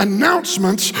legislative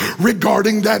announcements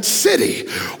regarding that city.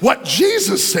 What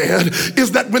Jesus said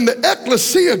is that when the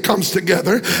ecclesia comes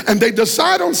together and they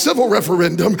decide on civil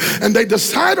referendum and they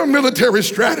decide on military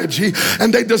strategy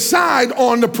and they decide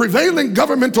on the prevailing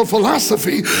governmental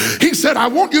philosophy, he said, I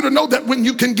want you to know that when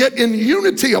you can get in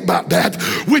unity about that,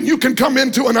 when you can come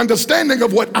into an understanding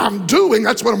of what I'm doing,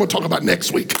 that's what I'm going to talk about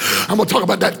next week. I'm going to talk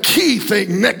about that key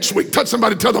thing next week. Touch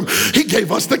somebody, tell them he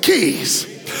gave us the keys.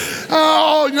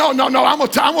 Oh, no.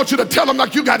 I want you to tell him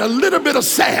like you got a little bit of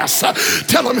sass.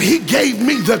 Tell him he gave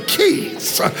me the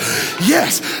keys.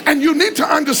 Yes, and you need to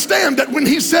understand that when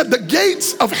he said the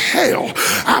gates of hell,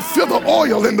 I feel the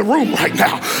oil in the room right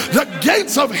now. The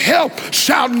gates of hell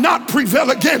shall not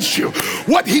prevail against you.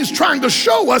 What he's trying to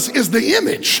show us is the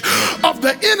image of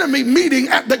the enemy meeting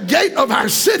at the gate of our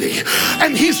city.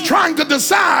 And he's trying to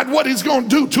decide what he's going to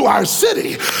do to our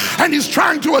city. And he's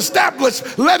trying to establish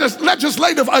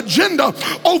legislative agenda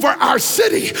over our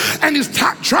city, and he's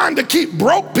trying to keep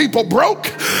broke people broke.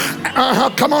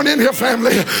 Come on in here,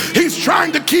 family. He's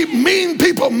trying to keep mean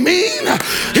people mean.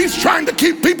 He's trying to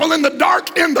keep people in the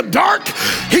dark in the dark.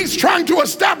 He's trying to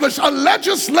establish a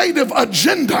legislative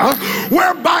agenda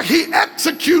whereby he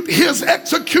execute his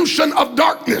execution of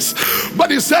darkness. But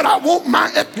he said, I want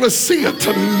my ecclesia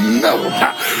to know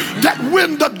that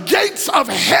when the gates of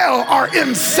hell are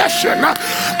in session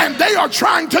and they are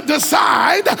trying to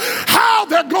decide how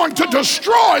they're going to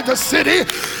destroy the city,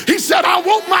 he said, I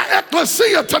want my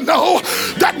ecclesia to know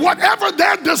that whatever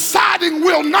they're deciding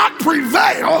will not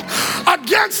prevail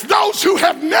against those who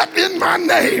have met in my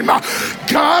name.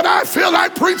 God, I feel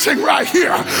like preaching right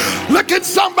here. Look at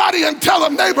somebody and tell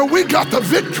them, neighbor, we got the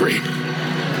victory.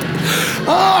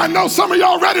 Oh, I know some of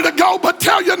y'all ready to go, but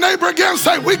tell your neighbor again,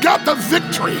 say, we got the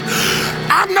victory.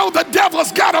 I know the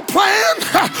devil's got a plan,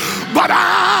 but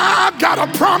I've got a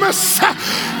promise.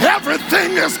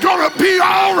 Everything is gonna be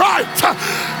all right.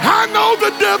 I know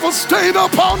the devil stayed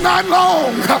up all night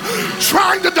long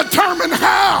trying to determine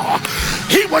how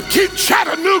he would keep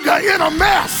Chattanooga in a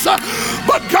mess.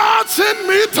 But God sent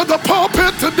me to the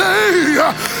pulpit today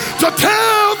to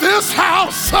tell this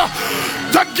house,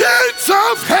 the gates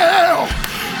of hell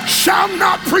shall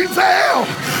not prevail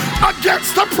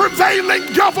against the prevailing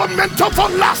governmental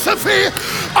philosophy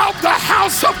of the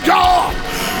house of God.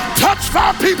 Touch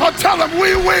 5 people, tell them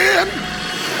we win.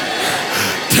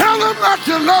 Tell them like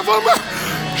you love them.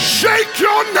 Shake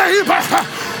your neighbor,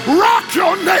 rock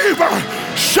your neighbor,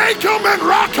 shake them and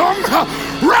rock them.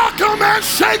 rock them and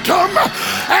shake them,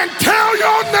 and tell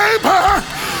your neighbor,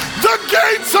 the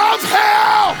gates of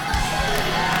hell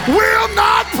will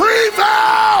not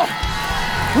prevail.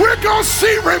 We're going to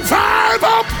see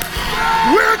revival.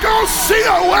 We're going to see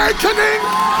awakening.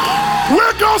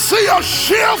 We're going to see a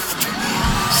shift.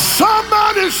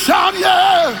 Somebody shout,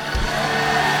 yeah.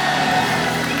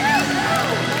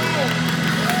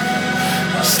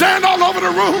 Stand all over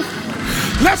the room.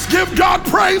 Let's give God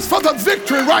praise for the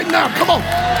victory right now. Come on.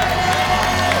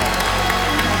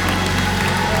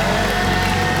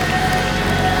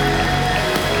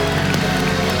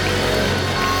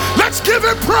 Let's give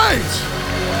him praise.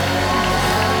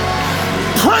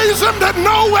 Praise him that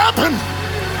no weapon,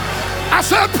 I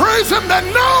said praise him that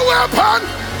no weapon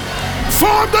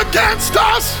formed against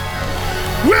us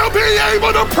will be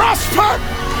able to prosper.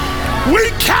 We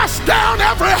cast down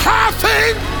every high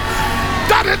thing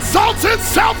that exalts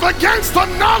itself against the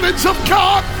knowledge of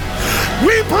God.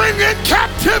 We bring in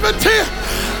captivity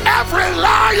every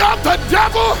lie of the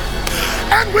devil,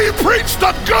 and we preach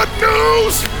the good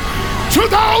news to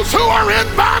those who are in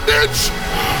bondage.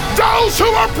 Those who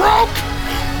are broke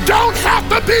don't have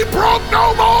to be broke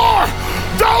no more.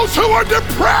 Those who are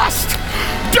depressed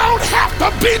don't have to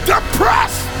be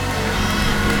depressed.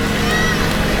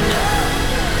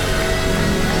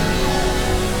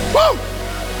 Woo!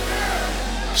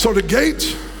 So the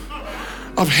gates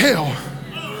of hell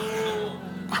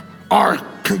are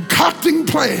concocting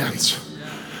plans,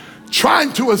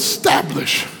 trying to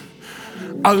establish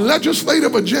a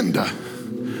legislative agenda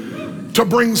to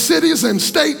bring cities and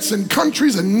states and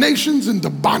countries and nations into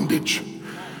bondage.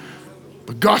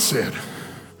 But God said,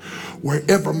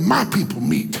 wherever my people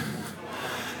meet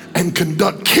and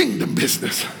conduct kingdom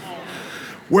business,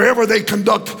 wherever they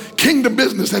conduct kingdom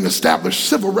business and establish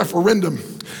civil referendum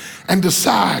and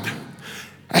decide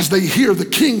as they hear the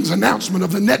king's announcement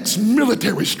of the next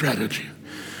military strategy,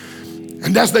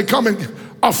 and as they come and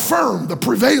affirm the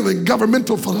prevailing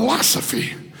governmental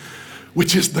philosophy,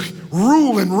 which is the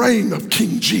rule and reign of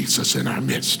King Jesus in our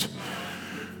midst.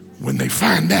 When they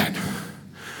find that,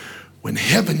 when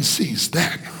heaven sees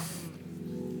that,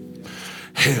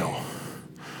 hell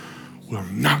will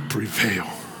not prevail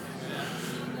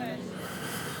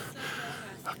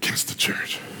against the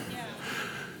church.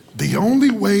 The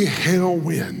only way hell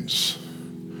wins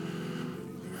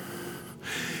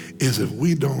is if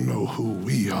we don't know who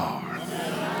we are.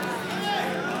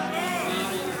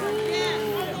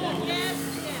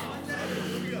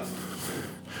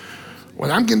 When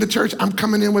I'm getting to church, I'm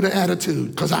coming in with an attitude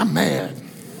because I'm mad.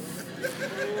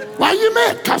 Why are you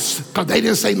mad? Because they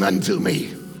didn't say nothing to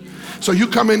me. So you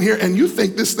come in here and you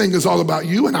think this thing is all about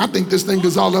you, and I think this thing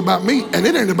is all about me, and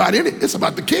it ain't about it. It's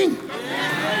about the king.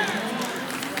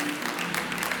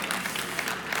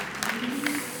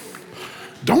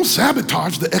 Don't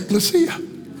sabotage the ecclesia.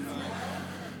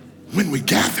 When we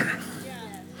gather,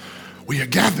 we are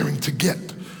gathering to get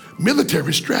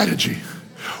military strategy.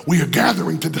 We are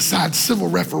gathering to decide civil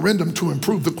referendum to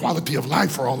improve the quality of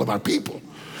life for all of our people.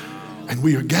 And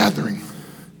we are gathering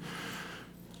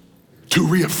to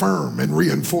reaffirm and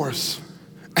reinforce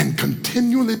and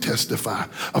continually testify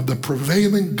of the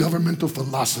prevailing governmental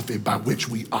philosophy by which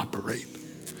we operate.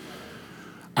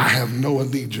 I have no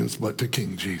allegiance but to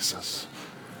King Jesus.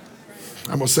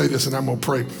 I'm going to say this and I'm going to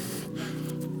pray.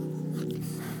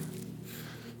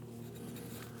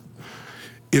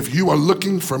 If you are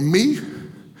looking for me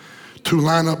to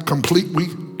line up completely,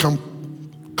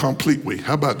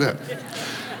 how about that?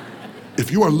 If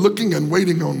you are looking and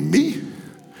waiting on me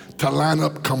to line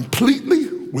up completely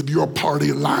with your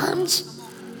party lines,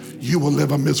 you will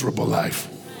live a miserable life.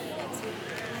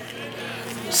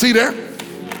 See there?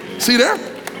 See there?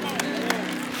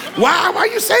 Why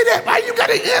you say that? Why you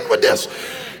gotta end with this?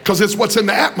 Because it's what's in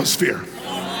the atmosphere.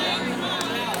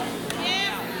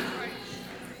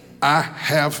 I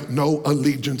have no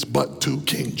allegiance but to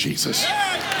King Jesus.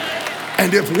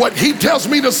 And if what he tells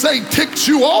me to say ticks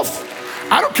you off,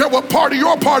 I don't care what party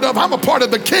you're a part of, I'm a part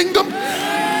of the kingdom.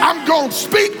 I'm gonna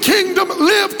speak kingdom,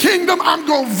 live kingdom, I'm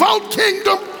gonna vote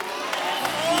kingdom.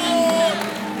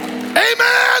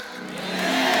 Amen.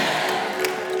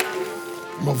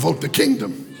 I'm gonna vote the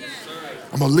kingdom.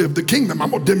 I'm gonna live the kingdom.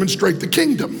 I'm gonna demonstrate the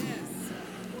kingdom.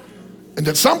 And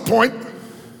at some point,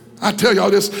 I tell y'all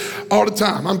this all the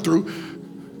time, I'm through.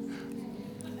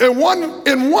 In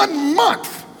one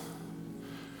month,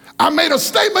 I made a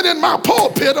statement in my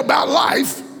pulpit about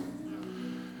life,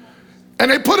 and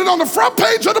they put it on the front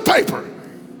page of the paper.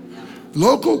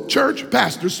 Local church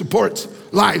pastor supports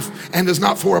life and is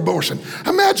not for abortion.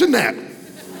 Imagine that.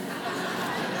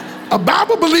 A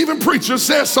Bible-believing preacher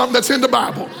says something that's in the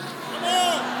Bible.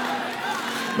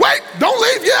 Wait, Don't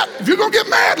leave yet. If you're going to get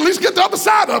mad, at least get the other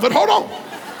side of it. Hold on.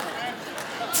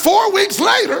 4 weeks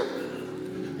later,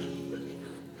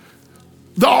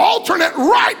 the alternate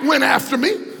right went after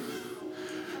me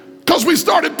because we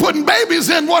started putting babies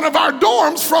in one of our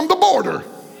dorms from the border.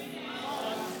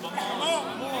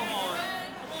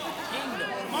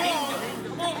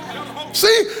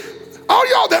 See, all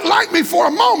y'all that liked me for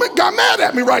a moment got mad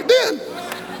at me right then.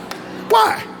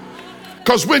 Why?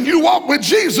 Because when you walk with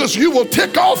Jesus, you will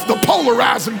tick off the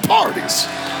polarizing parties.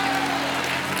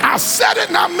 I said it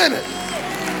and I meant it.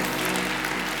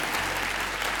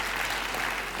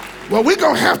 Well, we're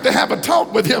going to have a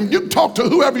talk with him. You can talk to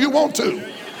whoever you want to.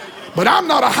 But I'm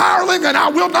not a hireling and I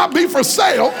will not be for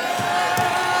sale.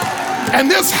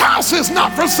 And this house is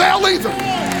not for sale either.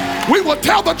 We will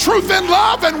tell the truth in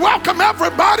love and welcome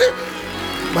everybody.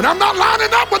 But I'm not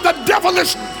lining up with the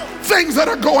devilish things that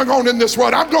are going on in this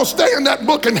world. I'm going to stay in that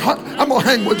book and I'm going to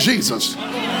hang with Jesus.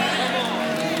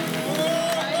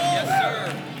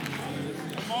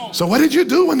 So what did you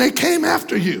do when they came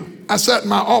after you? I sat in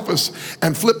my office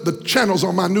and flipped the channels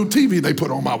on my new TV they put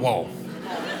on my wall.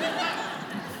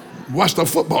 Watched a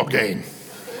football game.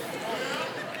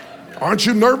 Aren't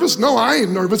you nervous? No, I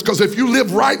ain't nervous, because if you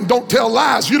live right and don't tell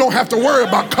lies, you don't have to worry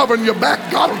about covering your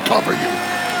back. God will cover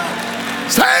you.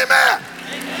 Say amen.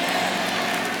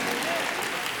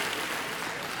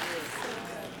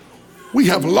 We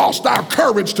have lost our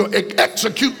courage to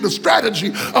execute the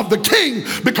strategy of the king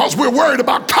because we're worried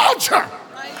about culture.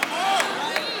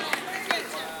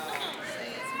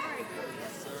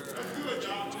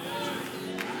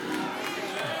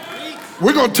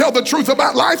 We're going to tell the truth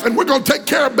about life and we're going to take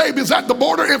care of babies at the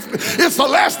border. If it's the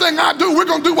last thing I do, we're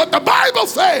going to do what the Bible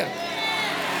said.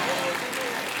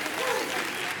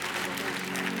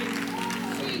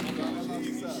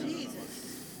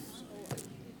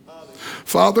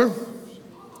 Father,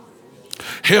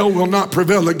 hell will not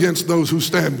prevail against those who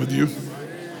stand with you.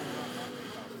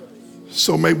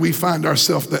 So may we find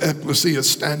ourselves, the ecclesia,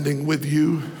 standing with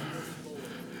you,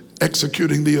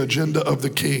 executing the agenda of the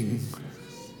King.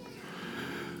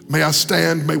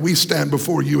 May we stand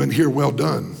before you and hear well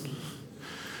done.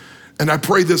 And I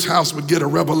pray this house would get a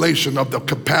revelation of the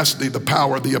capacity, the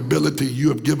power, the ability you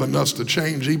have given us to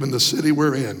change even the city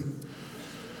we're in.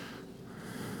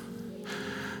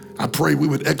 I pray we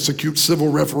would execute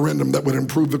civil referendum that would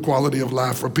improve the quality of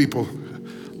life for people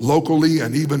locally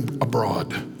and even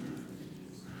abroad.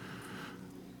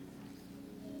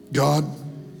 God,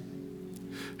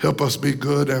 help us be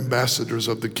good ambassadors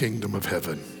of the kingdom of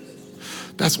heaven.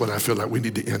 That's what I feel like we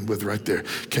need to end with right there.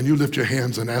 Can you lift your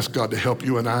hands and ask God to help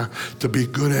you and I to be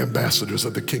good ambassadors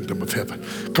of the kingdom of heaven?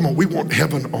 Come on, we want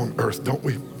heaven on earth, don't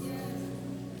we?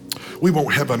 We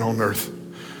want heaven on earth.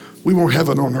 We want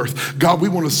heaven on earth. God, we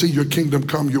want to see your kingdom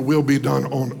come, your will be done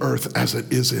on earth as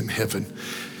it is in heaven.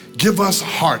 Give us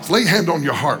hearts. Lay a hand on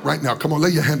your heart right now. Come on, lay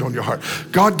your hand on your heart.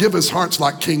 God, give us hearts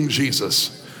like King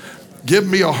Jesus. Give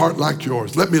me a heart like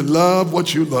yours. Let me love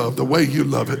what you love, the way you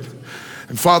love it.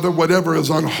 And Father, whatever is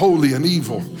unholy and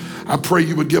evil, I pray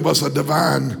you would give us a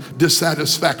divine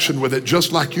dissatisfaction with it.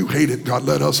 Just like you hate it, God,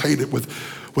 let us hate it with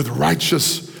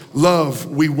righteous love.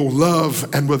 We will love,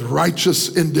 and with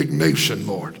righteous indignation,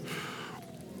 Lord.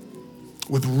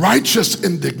 With righteous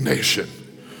indignation,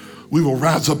 we will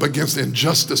rise up against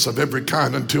injustice of every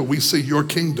kind until we see your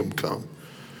kingdom come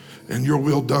and your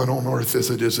will done on earth as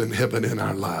it is in heaven in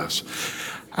our lives.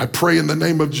 I pray in the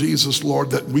name of Jesus,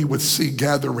 Lord, that we would see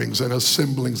gatherings and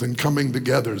assemblings and coming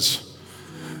togethers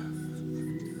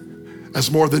as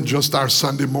more than just our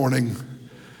Sunday morning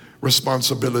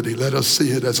responsibility. Let us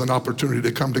see it as an opportunity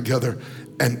to come together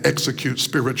and execute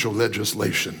spiritual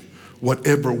legislation,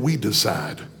 whatever we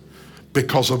decide,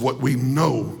 because of what we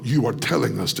know you are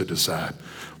telling us to decide.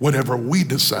 Whatever we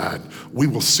decide, we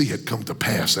will see it come to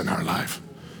pass in our life.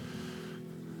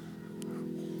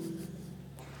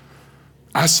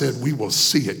 I said we will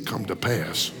see it come to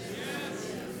pass.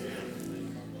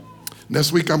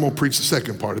 Next week I'm going to preach the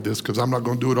second part of this because I'm not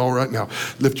going to do it all right now.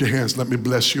 Lift your hands. Let me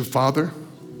bless you, Father.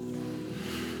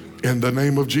 In the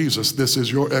name of Jesus, this is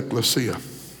your ecclesia.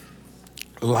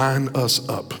 Line us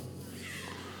up.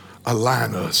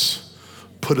 Align us.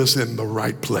 Put us in the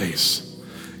right place.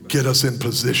 Get us in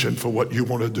position for what you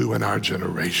want to do in our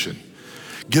generation.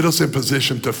 Get us in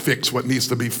position to fix what needs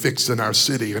to be fixed in our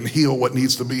city and heal what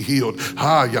needs to be healed.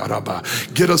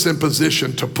 Get us in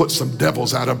position to put some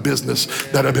devils out of business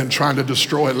that have been trying to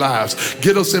destroy lives.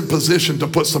 Get us in position to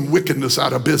put some wickedness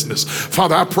out of business.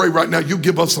 Father, I pray right now you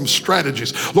give us some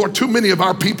strategies. Lord, too many of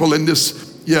our people in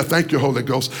this, thank you, Holy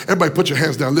Ghost. Everybody put your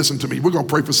hands down. Listen to me. We're going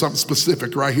to pray for something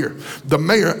specific right here. The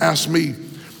mayor asked me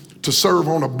to serve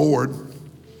on a board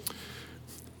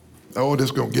Oh, this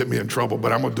is going to get me in trouble,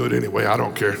 but I'm going to do it anyway. I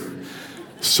don't care.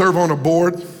 Serve on a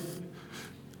board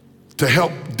to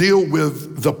help deal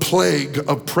with the plague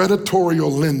of predatory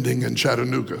lending in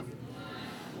Chattanooga.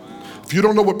 If you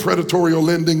don't know what predatory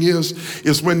lending is,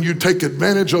 it's when you take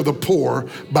advantage of the poor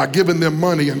by giving them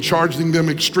money and charging them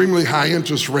extremely high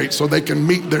interest rates so they can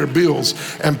meet their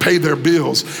bills and pay their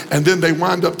bills. And then they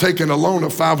wind up taking a loan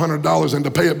of $500, and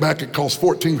to pay it back, it costs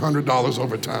 $1,400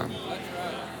 over time.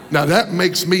 Now that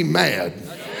makes me mad.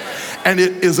 And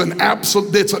it is an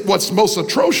absolute, what's most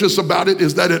atrocious about it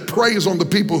is that it preys on the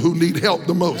people who need help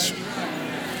the most.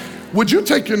 Would you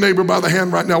take your neighbor by the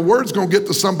hand right now? Word's gonna get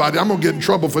to somebody. I'm gonna get in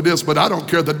trouble for this, but I don't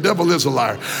care. The devil is a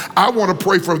liar. I wanna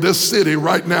pray for this city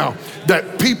right now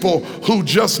that people who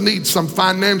just need some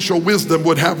financial wisdom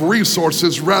would have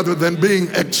resources rather than being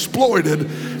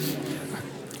exploited.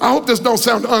 I hope this don't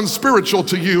sound unspiritual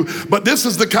to you, but this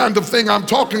is the kind of thing I'm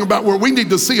talking about, where we need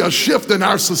to see a shift in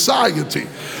our society.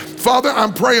 Father,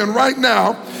 I'm praying right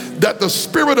now that the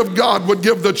Spirit of God would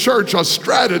give the church a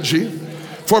strategy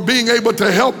for being able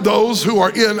to help those who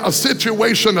are in a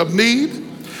situation of need.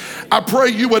 I pray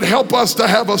you would help us to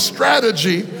have a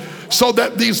strategy so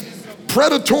that these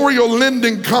predatory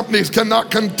lending companies cannot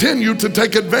continue to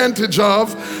take advantage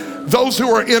of those who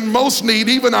are in most need,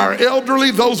 even our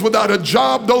elderly, those without a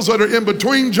job, those that are in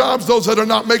between jobs, those that are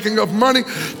not making enough money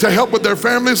to help with their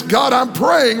families. God, I'm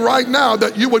praying right now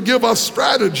that you would give us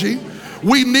strategy.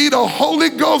 We need a Holy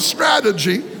Ghost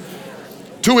strategy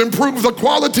to improve the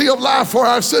quality of life for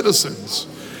our citizens.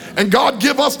 And God,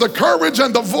 give us the courage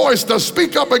and the voice to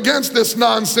speak up against this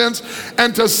nonsense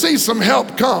and to see some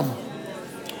help come.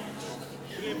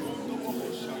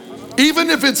 Even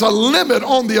if it's a limit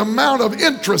on the amount of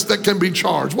interest that can be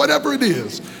charged, whatever it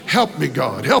is, help me,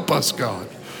 God. Help us, God.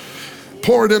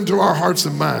 Pour it into our hearts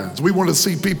and minds. We want to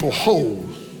see people whole.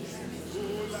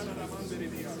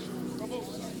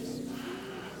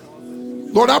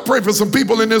 Lord, I pray for some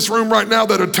people in this room right now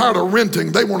that are tired of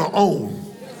renting. They want to own.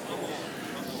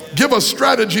 Give us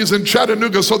strategies in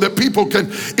Chattanooga so that people can,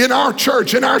 in our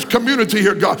church, in our community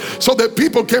here, God, so that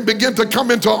people can begin to come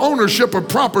into ownership of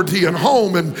property and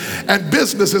home and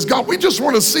businesses. God, we just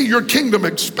want to see your kingdom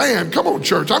expand. Come on,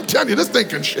 church. I'm telling you, this thing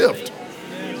can shift.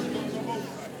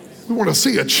 We want to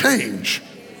see a change.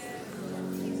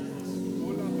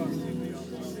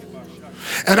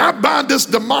 And I bind this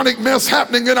demonic mess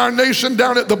happening in our nation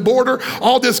down at the border,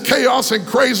 all this chaos and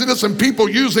craziness and people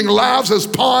using lives as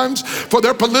pawns for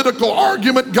their political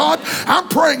argument. God, I'm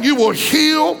praying you will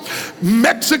heal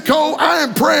Mexico. I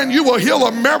am praying you will heal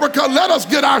America. Let us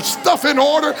get our stuff in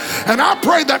order. And I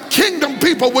pray that kingdom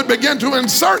people would begin to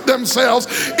insert themselves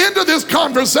into this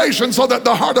conversation so that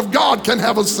the heart of God can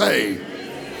have a say.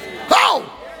 Oh!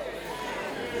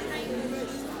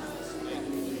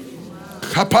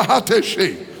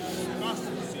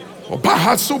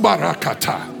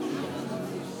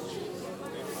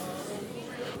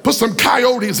 Put some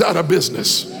coyotes out of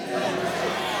business.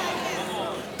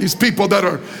 These people that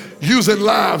are using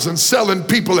lives and selling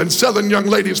people and selling young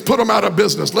ladies, put them out of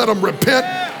business. Let them repent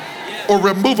or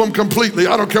remove them completely.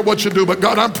 I don't care what you do, but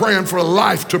God, I'm praying for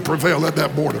life to prevail at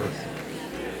that border.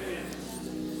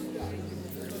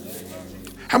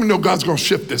 How many know God's going to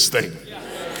shift this thing?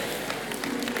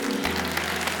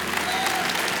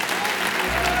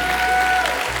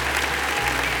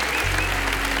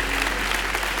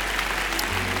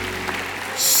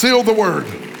 Seal the word.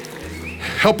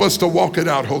 Help us to walk it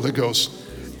out, Holy Ghost.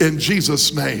 In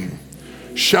Jesus' name.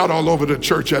 Shout all over the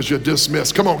church as you're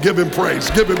dismissed. Come on, give him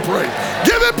praise. Give him praise.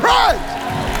 Give him praise.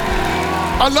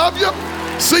 I love you.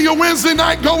 See you Wednesday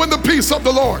night. Go in the peace of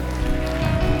the Lord.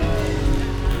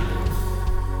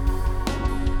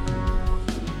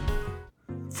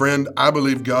 Friend, I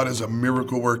believe God is a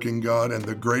miracle working God, and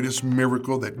the greatest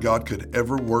miracle that God could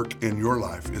ever work in your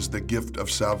life is the gift of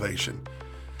salvation.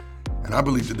 And I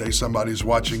believe today somebody's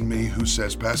watching me who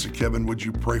says, Pastor Kevin, would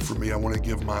you pray for me? I want to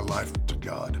give my life to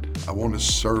God. I want to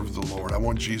serve the Lord. I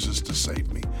want Jesus to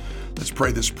save me. Let's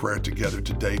pray this prayer together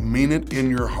today. Mean it in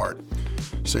your heart.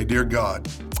 Say, dear God,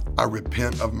 I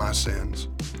repent of my sins.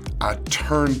 I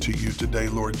turn to you today,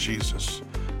 Lord Jesus,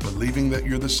 believing that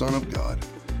you're the Son of God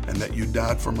and that you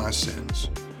died for my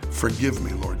sins. Forgive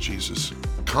me, Lord Jesus.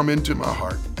 Come into my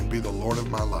heart and be the Lord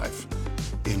of my life.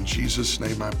 In Jesus'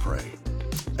 name I pray.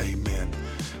 Amen.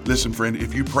 Listen, friend,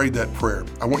 if you prayed that prayer,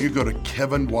 I want you to go to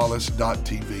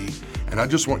kevinwallace.tv, and I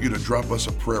just want you to drop us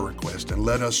a prayer request and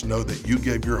let us know that you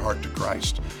gave your heart to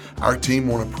Christ. Our team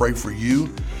want to pray for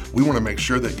you. We want to make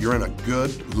sure that you're in a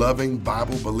good, loving,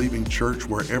 Bible-believing church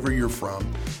wherever you're from,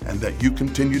 and that you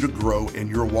continue to grow in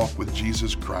your walk with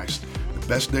Jesus Christ. The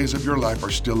best days of your life are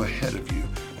still ahead of you,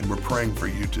 and we're praying for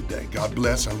you today. God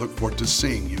bless. I look forward to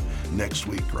seeing you next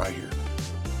week right here.